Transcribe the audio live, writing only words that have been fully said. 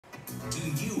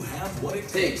Do you have what it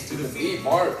Takes to defeat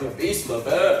Mark the Beast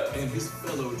LeBeau and his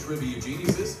fellow trivia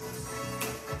geniuses?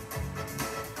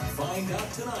 Find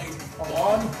out tonight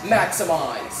on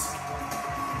Maximize.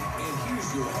 And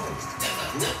here's your host,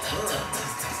 Brooke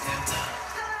Burns.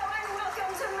 Hello and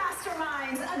welcome to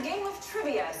Masterminds, a game of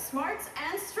trivia, smarts,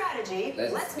 and strategy.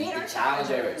 Let's meet meet our the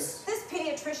challengers. This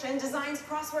pediatrician designs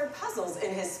crossword puzzles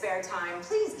in his spare time.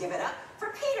 Please give it up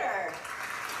for Peter.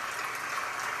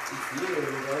 Peter,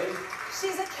 everybody.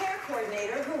 She's a care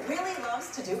coordinator who really loves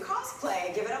to do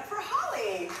cosplay. Give it up for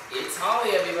Holly. It's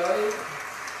Holly, everybody.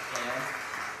 Yeah.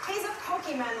 He's a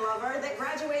Pokemon lover that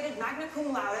graduated magna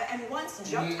cum laude and once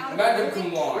jumped out of Magna a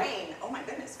moving cum laude. train. Oh my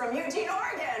goodness, from Eugene,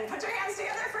 Oregon. Put your hands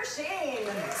together for Sheen.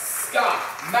 Scott,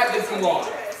 magna cum laude.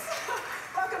 Dangerous.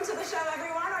 Welcome to the show,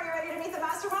 everyone. Are you ready to meet the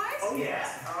masterminds? Oh, yeah.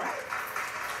 All right.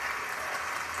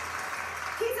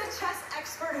 He's a chess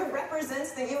expert who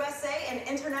represents the USA in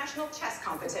international chess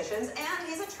competitions, and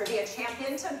he's a trivia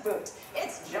champion to boot.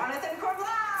 It's Jonathan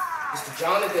Corblac. Mr.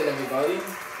 Jonathan, everybody.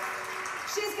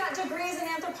 She's got degrees in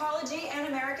anthropology and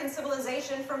American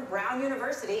civilization from Brown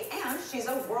University, and she's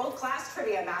a world-class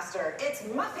trivia master. It's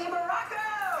Muffy Morocco.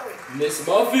 Miss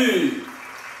Muffy.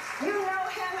 You know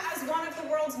him as one of the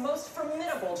world's most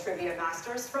formidable trivia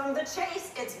masters. From The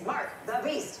Chase, it's Mark the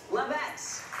Beast LeBeau.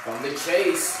 From the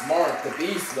Chase, Mark the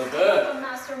Beast LeBeau. Welcome,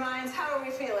 Masterminds. How are we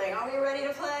feeling? Are we ready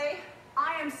to play?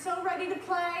 I am so ready to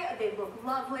play. They look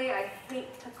lovely. I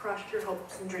hate to crush your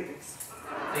hopes and dreams.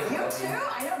 You too?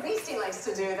 I know Beastie likes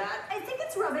to do that. I think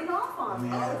it's rubbing off on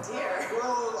me. Oh, dear.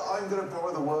 Well, I'm going to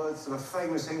borrow the words of a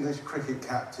famous English cricket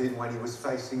captain when he was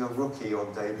facing a rookie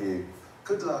on debut.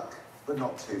 Good luck, but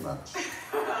not too much.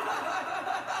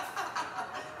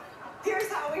 Here's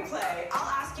how we play. I'll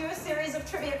ask you a series of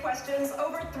trivia questions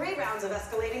over 3 rounds of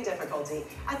escalating difficulty.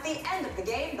 At the end of the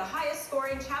game, the highest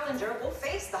scoring challenger will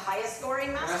face the highest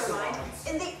scoring mastermind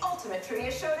in the ultimate trivia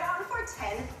showdown for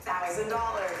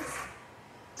 $10,000.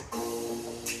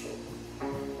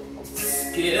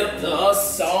 Skip the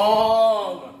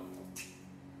song.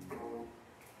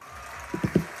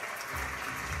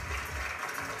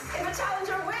 If a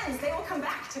challenger wins, they will come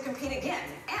back to compete again.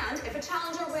 And if a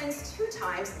challenger wins 2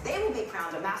 times, they will be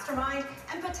crowned a mastermind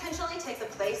and potentially take the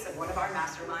place of one of our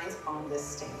masterminds on this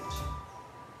stage.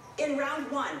 In round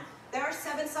 1, there are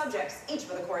 7 subjects, each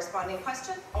with a corresponding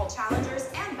question. All challengers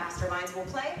and masterminds will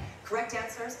play. Correct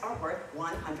answers are worth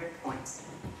 100 points.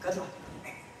 Good luck.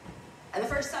 And the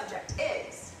first subject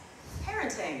is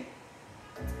parenting.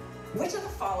 Which of the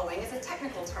following is a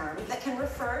technical term that can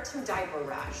refer to diaper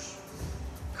rash?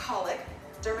 Colic,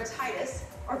 dermatitis,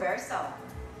 or varicella?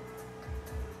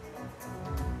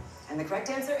 And the correct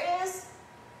answer is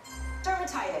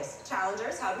dermatitis.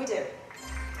 Challengers, how'd we do?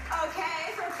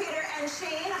 Okay, for Peter and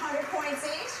Sheen, 100 points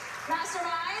each.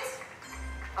 Masterminds,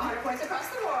 100 points across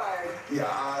the board.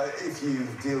 Yeah, if you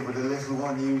deal with a little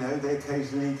one, you know they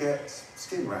occasionally get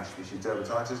skin rash, which is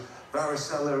dermatitis.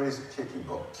 Varicella is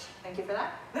chickenpox. Thank you for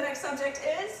that. The next subject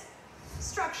is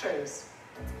structures.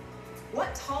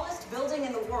 What tallest building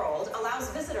in the world allows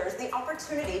visitors the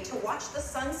opportunity to watch the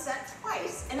sun set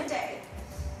twice in a day?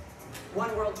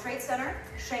 One World Trade Center,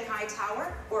 Shanghai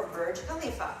Tower, or Burj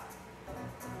Khalifa?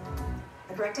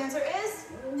 The correct answer is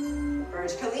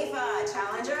Burj Khalifa.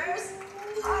 Challengers?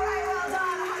 All right, well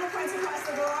done. 100 points across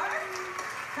the board.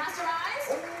 Masterminds?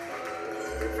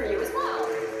 For you as well.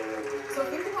 So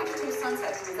if you can watch 2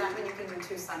 sunsets, does that mean you can do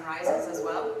 2 sunrises as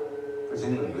well?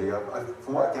 Presumably,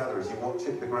 from what I gather is you watch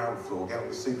it at the ground floor, get on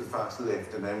the super fast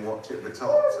lift, and then watch it at the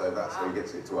top. So that's how he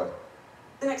gets it twice.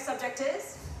 The next subject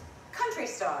is country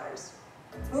stars.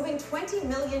 Moving 20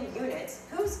 million units,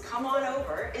 whose Come On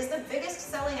Over is the biggest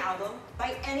selling album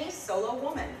by any solo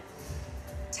woman?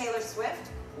 Taylor Swift,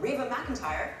 Reba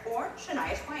McEntire, or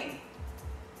Shania Twain?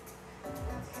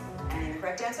 And the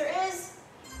correct answer is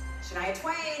Shania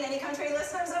Twain. Any country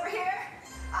listeners over here?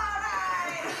 All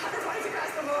right, 100 points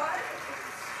across the board.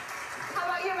 How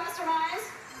about you, Masterminds?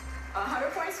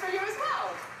 100 points for you as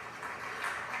well.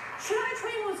 Shania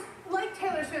Twain was, like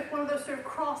Taylor Swift, one of those sort of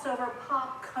crossover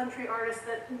pop country artists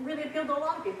that really appealed to a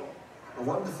lot of people. A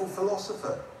wonderful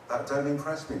philosopher. That don't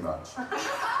impress me much. I'm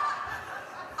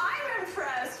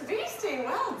impressed. Beastie,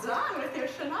 well done with your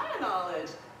Shania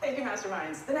knowledge. Thank you,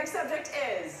 Masterminds. The next subject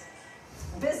is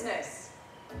business.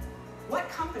 What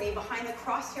company behind the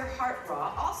Cross Your Heart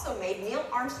bra also made Neil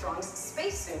Armstrong's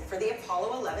spacesuit for the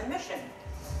Apollo 11 mission?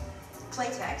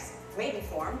 Playtex,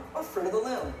 Maidenform, or Fruit of the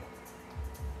Loom?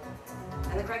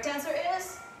 And the correct answer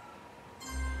is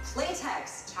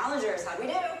Playtex. Challengers, how'd we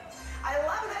do? I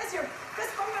love this. You're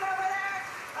fist bumping over there.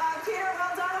 Peter,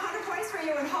 well done. 100 points for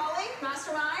you. And Holly,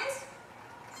 Masterminds,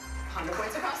 100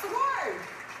 points across the board.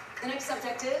 The next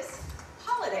subject is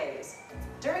holidays.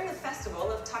 During the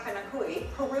festival of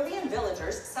Takanakui, Peruvian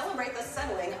villagers celebrate the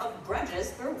settling of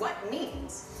grudges through what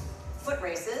means? Foot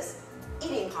races,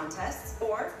 eating contests,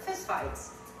 or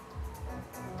fistfights?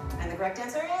 And the correct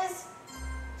answer is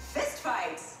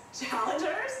fistfights.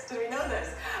 Challengers? Did we know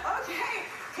this? Okay,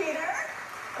 Peter.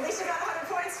 At least you got 100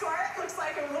 points for it. Looks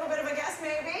like a little bit of a guess,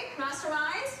 maybe.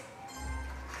 Masterminds?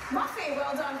 Muffy,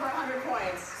 well done for 100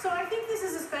 points. So I think this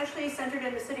is especially centered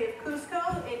in the city of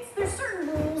Cusco. There's certain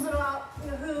rules about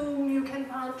whom you can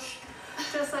punch,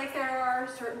 just like there are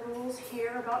certain rules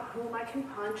here about whom I can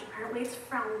punch. Apparently it's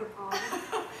frowned upon.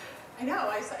 I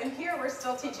know, and here we're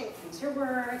still teaching, use your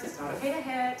words, it's not okay to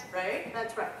hit, right?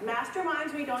 That's right.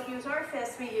 Masterminds, we don't use our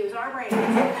fists, we use our brains.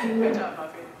 Good job,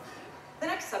 Muffy. The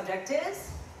next subject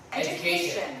is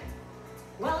education.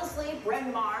 Wellesley,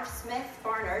 Bryn Mawr, Smith,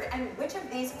 Barnard, and which of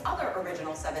these other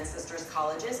original Seven Sisters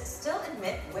colleges still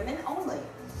admit women only?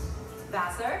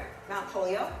 Vassar, Mount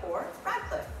Holyoke, or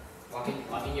Radcliffe?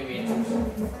 Locking your answers.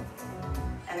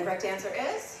 And the correct answer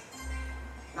is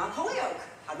Mount Holyoke.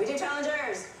 How'd we do,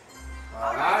 challengers? All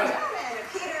Alright. right, gentlemen,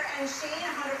 Peter and Sheen,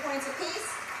 100 points apiece.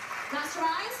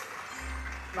 Masterminds?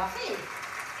 Muffy,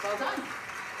 well done.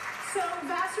 So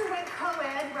Vassar went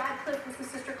co-ed, Radcliffe was the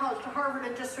sister college to Harvard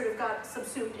and just sort of got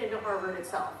subsumed into Harvard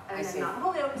itself. And I then see. Mount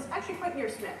Holyoke is actually quite near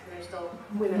Smith, and there's still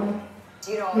women only.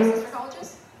 Do you know all the sister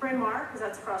colleges? Bryn Mawr, because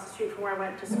that's across the street from where I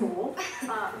went to school.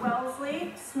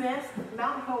 Wellesley, Smith,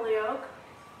 Mount Holyoke,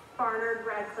 Barnard,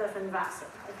 Radcliffe, and Vassar.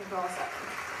 I think we're all set.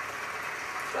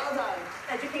 Well done.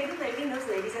 Educated lady knows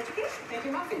ladies' education. Thank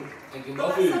you, Muffy. Thank you, The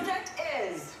last Muffy. subject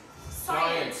is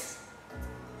science.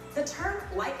 The term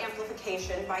light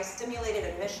amplification by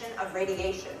stimulated emission of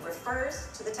radiation refers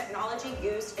to the technology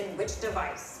used in which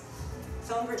device?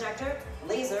 Film projector,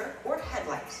 laser, or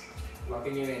headlight?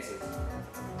 Locking your answers.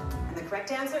 And the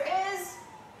correct answer is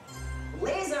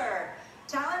laser.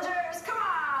 Challengers, come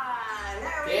on!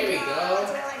 There we go.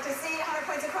 That's what I like to see. 100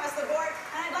 points across the board.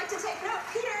 And I'd like to take note,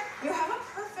 Peter, you have a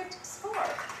perfect score.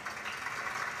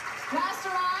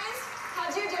 Masterminds,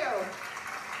 how'd you do?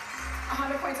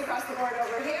 100 points across the board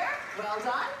over here. Well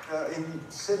done. In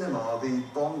cinema, the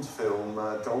Bond film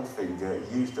Goldfinger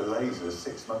used a laser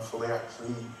 6 months before they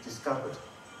actually discovered.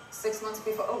 6 months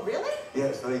before. Oh, really?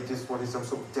 Yeah, so they just wanted some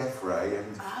sort of death ray,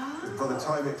 and by the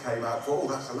time it came out, oh,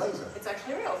 that's a laser. It's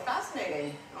actually real.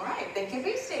 Fascinating. All right. Thank you,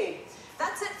 Beastie.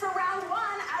 That's it for round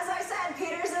one. As I said,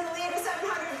 Peter's in the lead with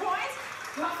 700 points.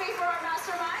 Muffy for our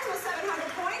masterminds with 700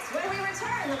 points. When we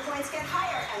return, the points get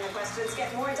higher and the questions get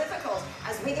more difficult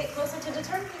as we get closer to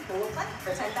determining who will play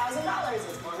for $10,000.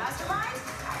 It's more masterminds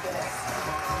after this.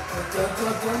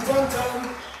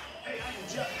 Hey, I'm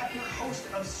Jeff Hefner, host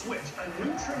of Switch, a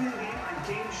new trivia game on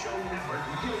Game Show Network.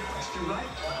 Real question, right?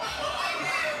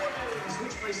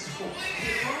 Switch places forward.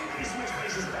 Get it wrong, you switch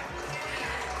places back.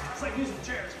 It's like musical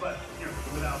chairs, but,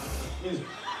 without music.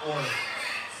 Or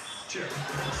chairs.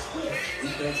 Switch.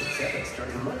 Weeknights at 7,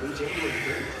 starting Monday, January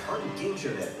 3rd on Game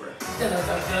Show Network.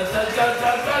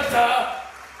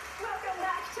 Welcome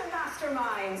back to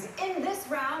Masterminds. In this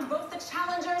round, both the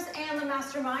challengers and the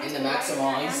masterminds And the will write in their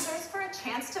masterminds. answers for a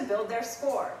chance to build their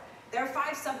score. There are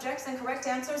 5 subjects and correct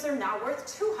answers are now worth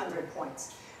 200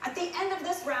 points. At the end of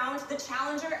this round, the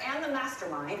challenger and the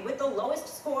mastermind with the lowest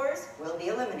scores will be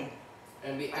eliminated.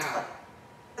 And be Let's out. play.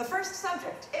 The first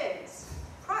subject is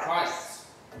products. Products.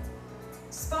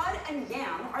 Spud and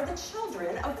Yam are the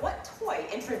children of what toy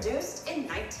introduced in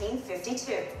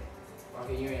 1952?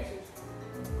 Locking your answers.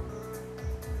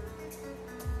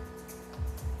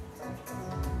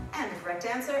 And the correct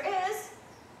answer is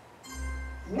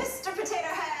Mr. Potato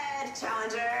Head.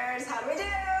 Challengers, how do we do?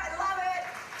 I love it.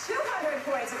 200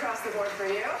 points across the board for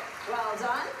you. Well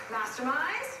done.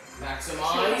 Masterminds.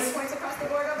 200 Maximize. points across the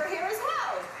board over here as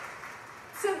well.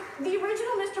 So the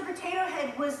original Mr. Potato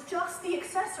Head was just the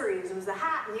accessories. It was the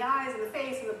hat and the eyes and the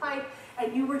face and the pipe,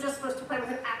 and you were just supposed to play with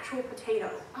an actual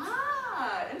potato.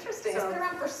 Ah, interesting. So- It's been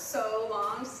around for so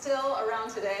long. Still around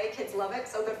today. Kids love it.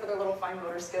 So good for their little fine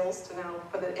motor skills to now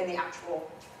put it in the actual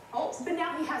holes. But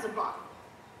now he has a bottom.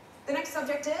 The next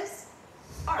subject is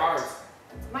art. Art.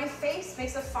 My face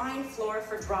makes a fine floor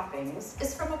for droppings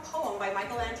is from a poem by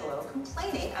Michelangelo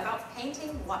complaining about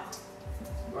painting what?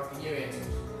 Locking your answers.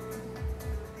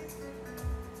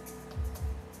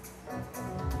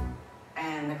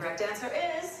 And the correct answer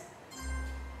is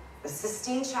the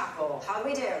Sistine Chapel. How do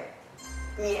we do?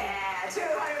 Yeah,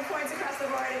 200 points across the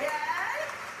board again.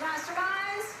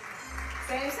 Masterminds,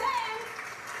 same.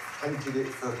 Painted it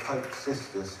for Pope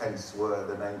Sisters, hence where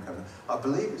the name comes. I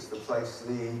believe it's the place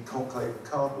the conclave of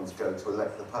cardinals go to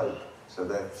elect the Pope, so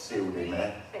they're sealed in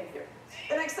there. Thank you.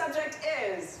 The next subject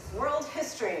is world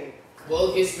history. history.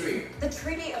 World history. The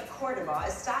Treaty of Cordoba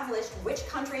established which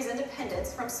country's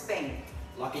independence from Spain?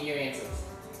 Lock in your answers.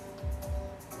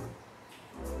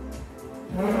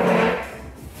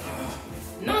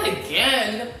 Not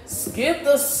again! Skip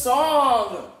the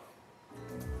song!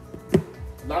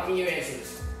 Lock in your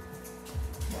answers.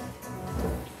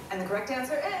 And the correct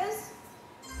answer is...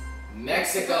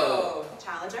 Mexico.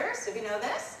 Challengers, did we know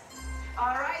this?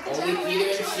 All right, the Only gentleman, Peter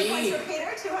and 200 points Sheen. for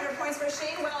Peter, 200 points for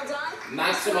Sheen, well done.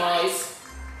 Maximize.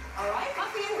 All right,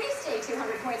 Buffy and Beastie,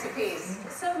 200 points apiece.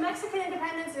 So Mexican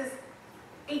independence is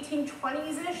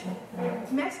 1820s-ish.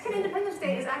 Mexican Independence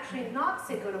Day is actually not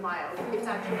Cinco de Mayo. It's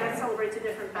actually, that celebrates a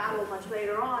different battle much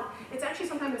later on. It's actually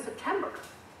sometime in September.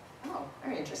 Oh,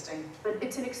 very interesting. But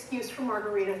it's an excuse for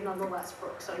margaritas nonetheless,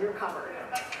 Brooke, so you're covered.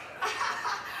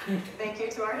 Thank you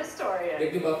to our historian.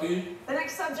 Thank you, Buffy. The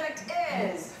next subject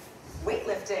is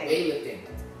weightlifting. Weightlifting.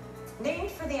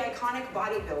 Named for the iconic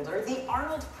bodybuilder, the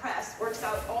Arnold press works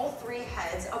out all three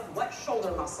heads of what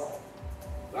shoulder muscle?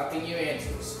 Lock in your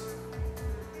answers.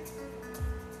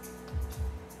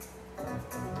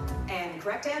 And the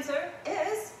correct answer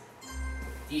is...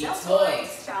 Deltoid.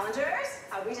 Challengers,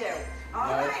 how'd we do?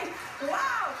 All right.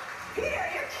 Wow. Peter,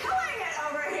 you're killing it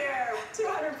over here.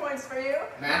 200 points for you.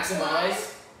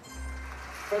 Maximize.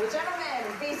 For the gentlemen,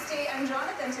 Beastie and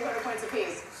Jonathan, 200 points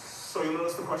apiece. So you'll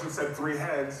notice the question said 3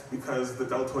 heads because the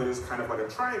deltoid is kind of like a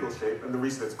triangle shape, and the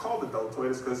reason it's called the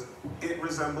deltoid is because it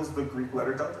resembles the Greek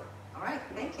letter delta. All right,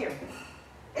 thank you.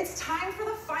 It's time for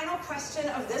the final question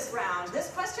of this round.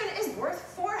 This question is worth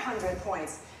 400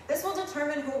 points. This will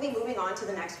determine who will be moving on to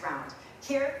the next round.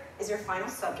 Here is your final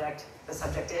subject. The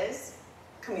subject is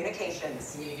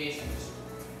communications. Communications.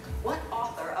 What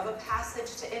author of A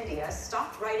Passage to India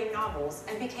stopped writing novels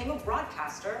and became a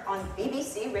broadcaster on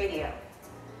BBC Radio?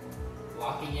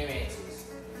 Lock in your answers.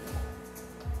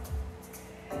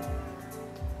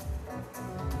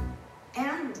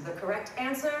 And the correct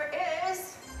answer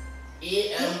is...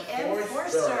 E.M.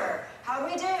 Forster. How'd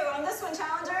we do on this one,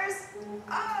 challengers?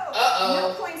 Oh,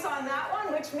 no points on that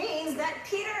one, which means that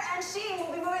Peter and Sheen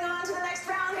will be moving on to the next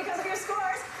round because of your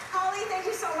scores. Holly, thank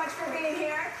you so much for being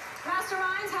here.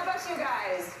 Masterminds, how about you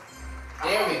guys?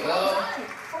 There we go. Well done.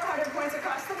 400 points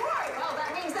across the board. Well,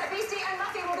 that means that Beastie and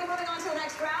Muffy will be moving on to the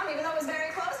next round, even though it was very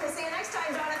close. We'll see you next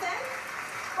time, Jonathan.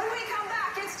 When we come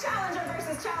back, it's Challenger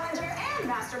versus Challenger and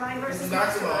Mastermind versus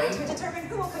Mastermind to determine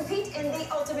who will compete in the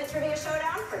Ultimate Trivia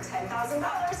Showdown for $10,000.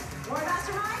 More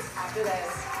Masterminds after this.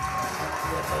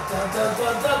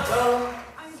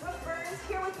 I'm Brooke Burns,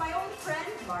 here with my old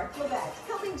friend, Mark Levette.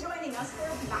 He'll be joining us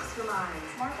for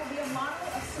Masterminds. Mark will be a model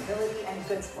of civility and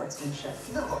good sportsmanship.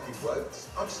 No hockey quotes.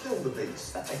 I'm still the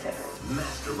beast. That's okay.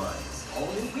 Masterminds,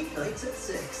 all new weeknights at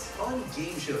 6 on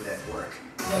Game Show Network.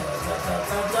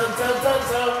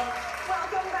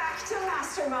 Welcome back to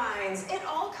Masterminds. It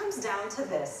all comes down to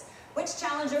this. Which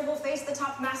challenger will face the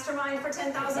top mastermind for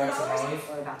 $10,000?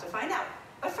 We're about to find out.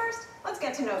 But first, let's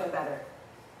get to know them better.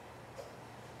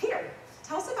 Peter,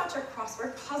 tell us about your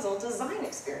crossword puzzle design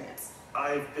experience.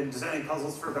 I've been designing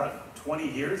puzzles for about 20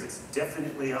 years. It's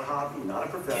definitely a hobby, not a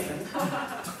profession.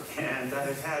 And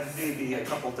I've had maybe a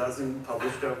couple dozen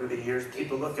published over the years.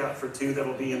 Keep a lookout for 2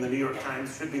 that'll be in the New York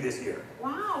Times. Should be this year.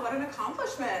 Wow, what an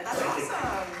accomplishment. That's Thank you.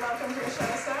 awesome. Welcome to the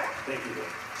show, sir. Thank you.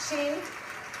 Sheen,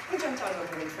 you jumped out of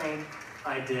a moving train.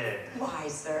 I did. Why,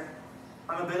 sir?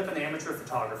 I'm a bit of an amateur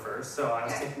photographer, so I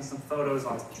was Okay. taking some photos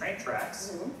on some train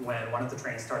tracks when one of the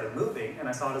trains started moving, and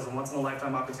I saw it as a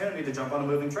once-in-a-lifetime opportunity to jump on a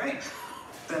moving train.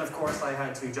 Then, of course, I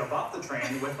had to jump off the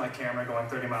train with my camera going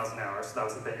 30 miles an hour, so that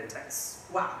was a bit intense.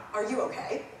 Wow, are you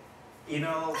okay? You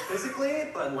know, physically,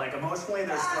 but like emotionally,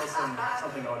 there's still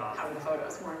something going on. How are the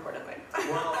photos, more importantly?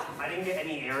 Well, I didn't get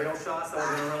any aerial shots that would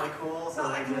have been really cool, so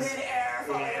Not I like just... mid-air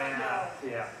falling out.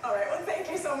 Yeah. All right, well, thank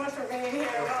you so much for being here.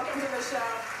 Welcome to the show.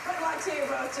 Good luck to you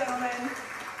both, gentlemen.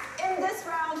 In this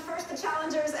round, first the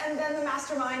challengers and then the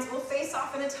masterminds will face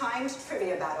off in a timed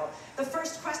trivia battle. The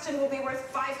first question will be worth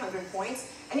 500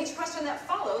 points, and each question that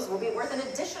follows will be worth an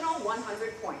additional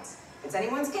 100 points. It's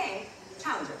anyone's game.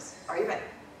 Challengers, are you ready?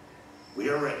 We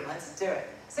are ready. Let's do it.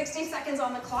 60 seconds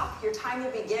on the clock. Your time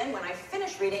will begin when I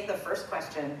finish reading the first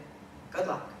question. Good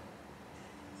luck.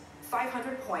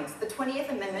 500 points. The 20th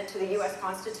Amendment to the U.S.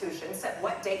 Constitution set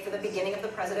what date for the beginning of the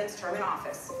president's term in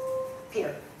office?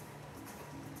 Peter.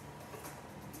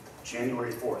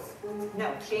 January 4th.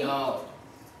 No. Sheen? No.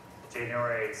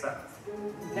 January 7th.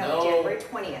 No. January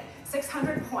 20th.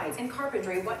 600 points. In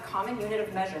carpentry, what common unit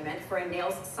of measurement for a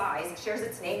nail's size shares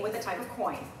its name with a type of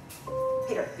coin?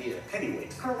 Peter. Peter.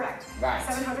 Pennyweight. Correct. Right.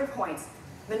 700 points.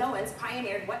 Minoans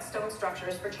pioneered what stone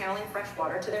structures for channeling fresh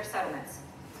water to their settlements?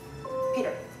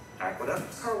 Peter.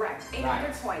 Aqueducts. Correct. 800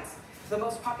 Right. points. The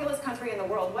most populous country in the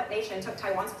world, what nation took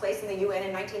Taiwan's place in the UN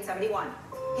in 1971?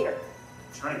 Peter.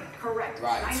 China. Correct.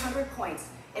 Right. 900 points.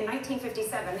 In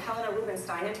 1957, Helena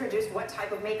Rubinstein introduced what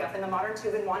type of makeup in the modern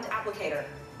tube and wand applicator?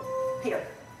 Peter.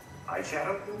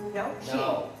 Eyeshadow. No?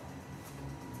 No.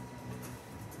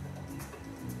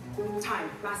 Time.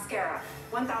 Mascara.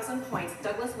 1,000 points.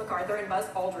 Douglas MacArthur and Buzz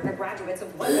Aldrin are graduates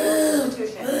of what New York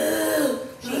institution?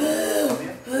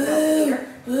 Columbia. No. Peter.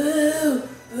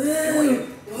 NYU.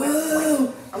 West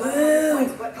Point. 1100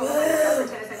 points. What Copenhagen rubber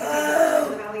tennis and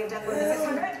to the Valley of Death with the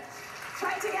 600?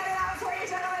 Tried to get it out for you,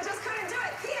 gentlemen. Just couldn't do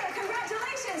it. Peter,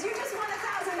 congratulations. You just won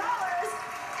 $1,000.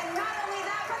 And not only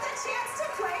that, but the chance to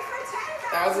play for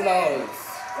 $10,000. $1,000.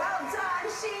 Well done,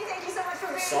 Sheen. Thank you so much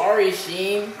for being here. Sorry,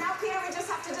 Sheen. Now, Peter, we just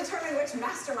have to determine which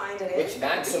mastermind it is. Which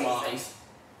maximize?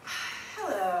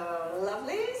 Hello,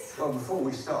 lovelies. Well, before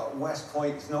we start, West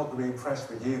Point's not going to be impressed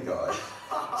with you guys.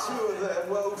 Two of their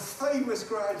world-famous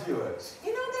graduates.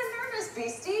 You know, they're nervous,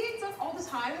 beasties, all the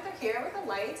time with their hair, with the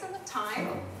lights and the time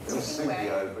It'll ticking soon be away.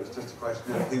 over. It's just a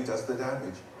question of who does the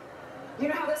damage. You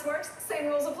know how this works? Same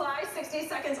rules apply. 60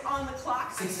 seconds on the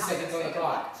clock. 60 seconds on the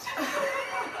clock.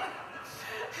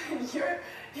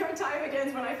 Your time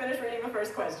begins when I finish reading the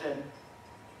first question.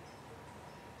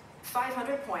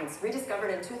 500 points.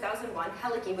 Rediscovered in 2001,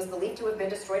 Helike was believed to have been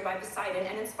destroyed by Poseidon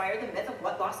and inspired the myth of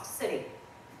what lost city?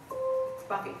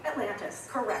 Buffy. Atlantis.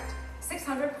 Correct.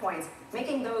 600 points.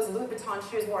 Making those Louboutin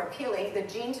shoes more appealing, the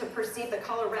gene to perceive the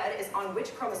color red is on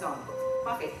which chromosome?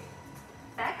 Buffy.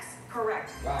 X.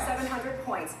 Correct. Right. 700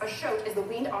 points. A shoat is the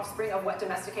weaned offspring of what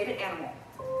domesticated animal?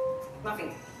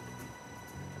 Muffy.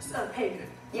 Pig.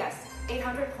 Yes.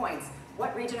 800 points.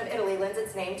 What region of Italy lends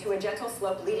its name to a gentle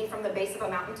slope leading from the base of a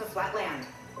mountain to flat land?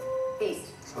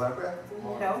 Beast. Calabria?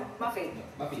 No. Muffy.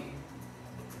 Buffy.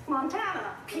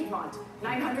 Montana. Piedmont.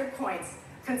 900 points.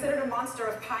 Considered a monster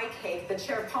of pie cake, the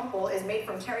chair pumple is made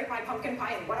from cherry pie, pumpkin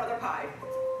pie, and what other pie?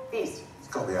 Beast. It's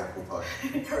got the apple pie.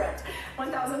 Correct.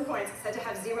 1,000 points. Said to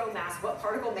have zero mass. What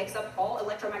particle makes up all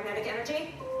electromagnetic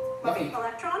energy? Buffy.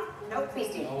 Electron. Nope.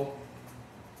 Beastie. No.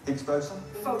 Higgs boson?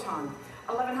 Photon.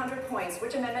 1,100 points.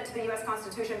 Which amendment to the U.S.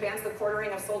 Constitution bans the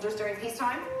quartering of soldiers during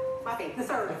peacetime? Buffy. The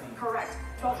third. Correct.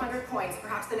 1,200 points.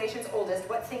 Perhaps the nation's oldest.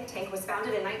 What think tank was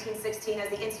founded in 1916 as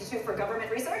the Institute for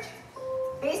Government Research?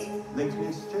 Beast? Lincoln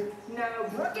Institute? No.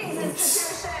 Brookings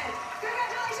Institution.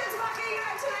 Congratulations, Buffy.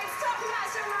 You're tonight's top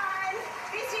mastermind.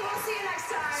 Beastie, we'll see you next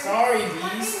time. Sorry,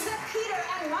 That means Beast. that Peter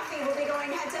and Muffy will be going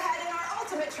head-to-head in our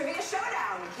ultimate trivia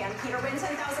showdown. Can Peter win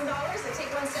 $10,000 to take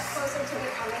one step closer to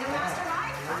becoming a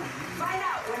mastermind? Find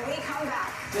out when we come back.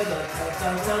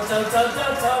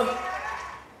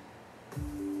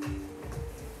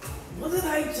 What did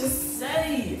I just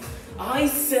say? I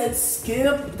said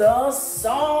skip the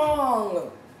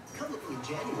song. Coming in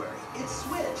January, it's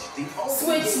Switch, the Switch,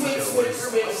 ultimate game switch, show where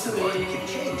switch, your switch, mastermind can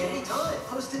switch. change anytime.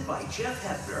 Hosted by Jeff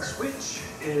Hefner. Switch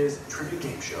is a trivia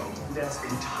game show that's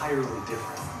entirely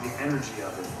different. The energy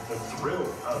of it, the thrill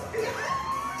of it.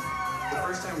 The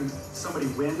first time somebody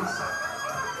wins,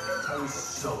 I was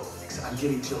so excited. I'm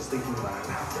getting chills thinking about it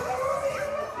now.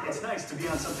 It's nice to be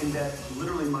on something that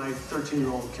literally my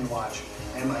 13-year-old can watch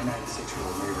and my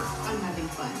 96-year-old neighbor. I'm having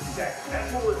fun. Exactly.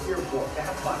 That's what we're here for, to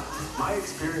have fun. My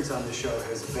experience on this show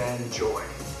has been joy.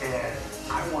 And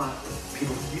I want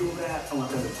people to feel that. I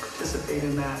want them to participate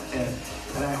in that. And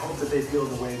I hope that they feel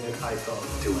the way that I felt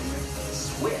doing it.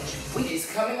 Switch,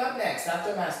 Is coming up next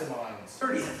after Masterminds.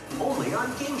 30th, only on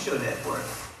Game Show Network.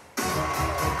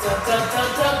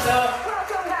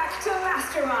 Welcome back to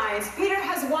Masterminds. Peter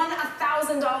has won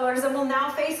 $1,000 and will now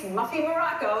face Muffy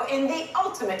Morocco in the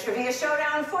ultimate trivia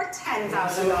showdown for $10,000.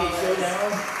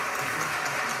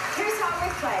 Here's how we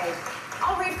play.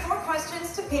 I'll read 4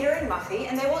 questions to Peter and Muffy,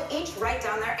 and they will each write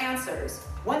down their answers.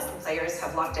 Once the players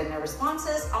have locked in their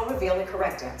responses, I'll reveal the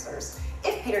correct answers.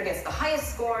 If Peter gets the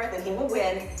highest score, then he will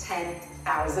win $10,000.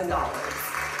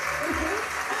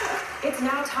 It's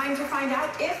now time to find out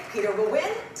if Peter will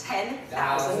win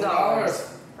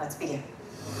 $10,000. Let's begin.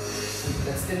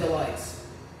 Let's dim the lights.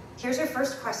 Here's your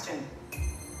first question.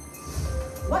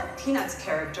 What Peanuts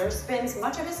character spends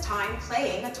much of his time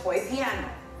playing a toy piano?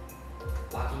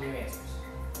 Locking your answers.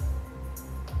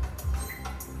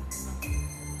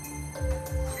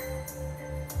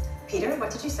 Peter,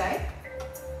 what did you say?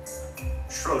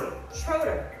 Schroeder.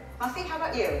 Schroeder. Muffy, how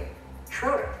about you?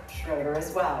 Schroeder. Schroeder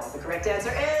as well. The correct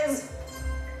answer is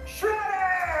Schroeder.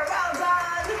 Well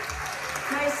done.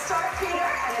 Nice start, Peter,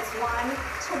 and it's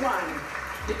 1-1.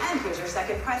 And here's your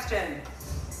second question.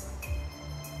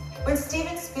 When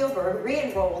Steven Spielberg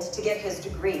re-enrolled to get his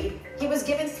degree, he was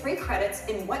given 3 credits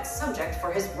in what subject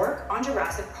for his work on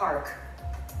Jurassic Park?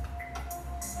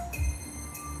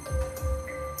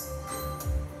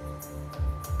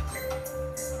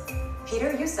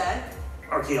 Peter, you said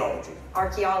Archaeology.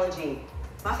 archaeology.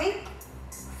 Muffy?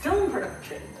 Film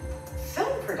production.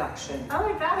 Film production. I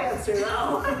like that answer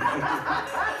though.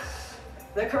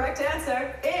 The correct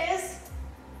answer is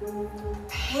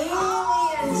paleontology.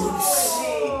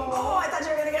 Oh, I thought you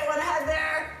were gonna get one ahead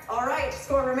there. All right,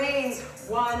 score remains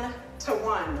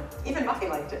 1-1. Even Muffy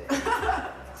liked it.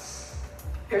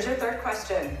 Here's your third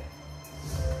question.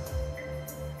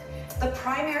 The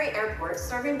primary airport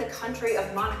serving the country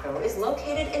of Monaco is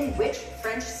located in which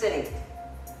French city?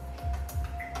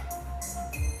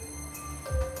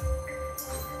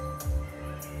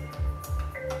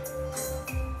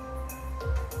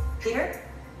 Peter?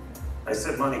 I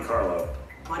said Monte Carlo.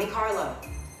 Monte Carlo.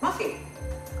 Muffy?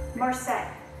 Marseille.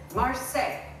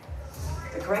 Marseille.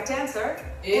 The correct answer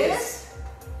Is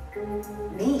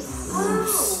Nice.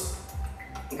 Oh.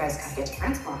 You guys gotta get to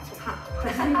France more often,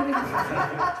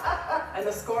 huh? And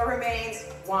the score remains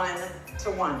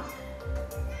 1-1.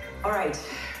 All right,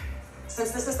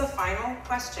 since this is the final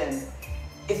question,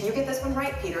 if you get this one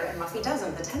right, Peter, and Muffy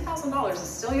doesn't, the $10,000 is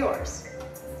still yours.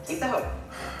 Keep the hope.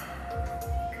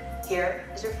 Here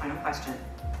is your final question.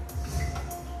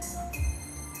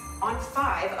 On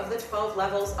 5 of the 12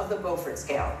 levels of the Beaufort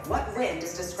scale, what wind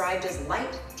is described as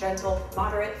light, gentle,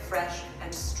 moderate, fresh,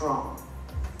 and strong?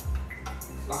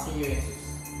 lock in your answers.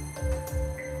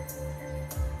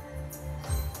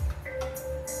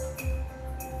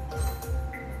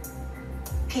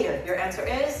 Peter, your answer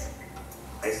is?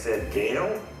 I said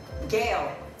Gale.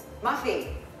 Gale. Muffy?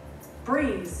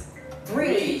 Breeze.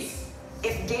 Breeze.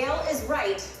 If Gale is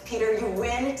right, Peter, you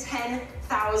win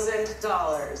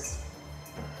 $10,000.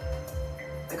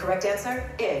 The correct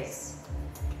answer is?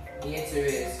 The answer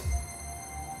is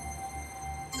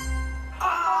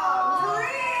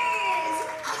Breeze!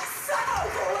 So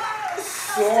close!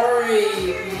 sorry,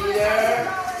 Peter. It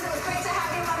was great to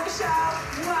have you on the show.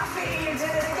 Muffy, you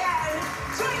did it again.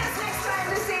 Join us next time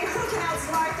to see who can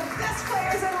outsmart the best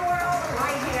players in the world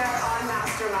right here on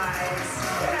Masterminds.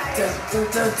 Good night. Da, da,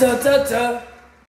 da, da, da, da.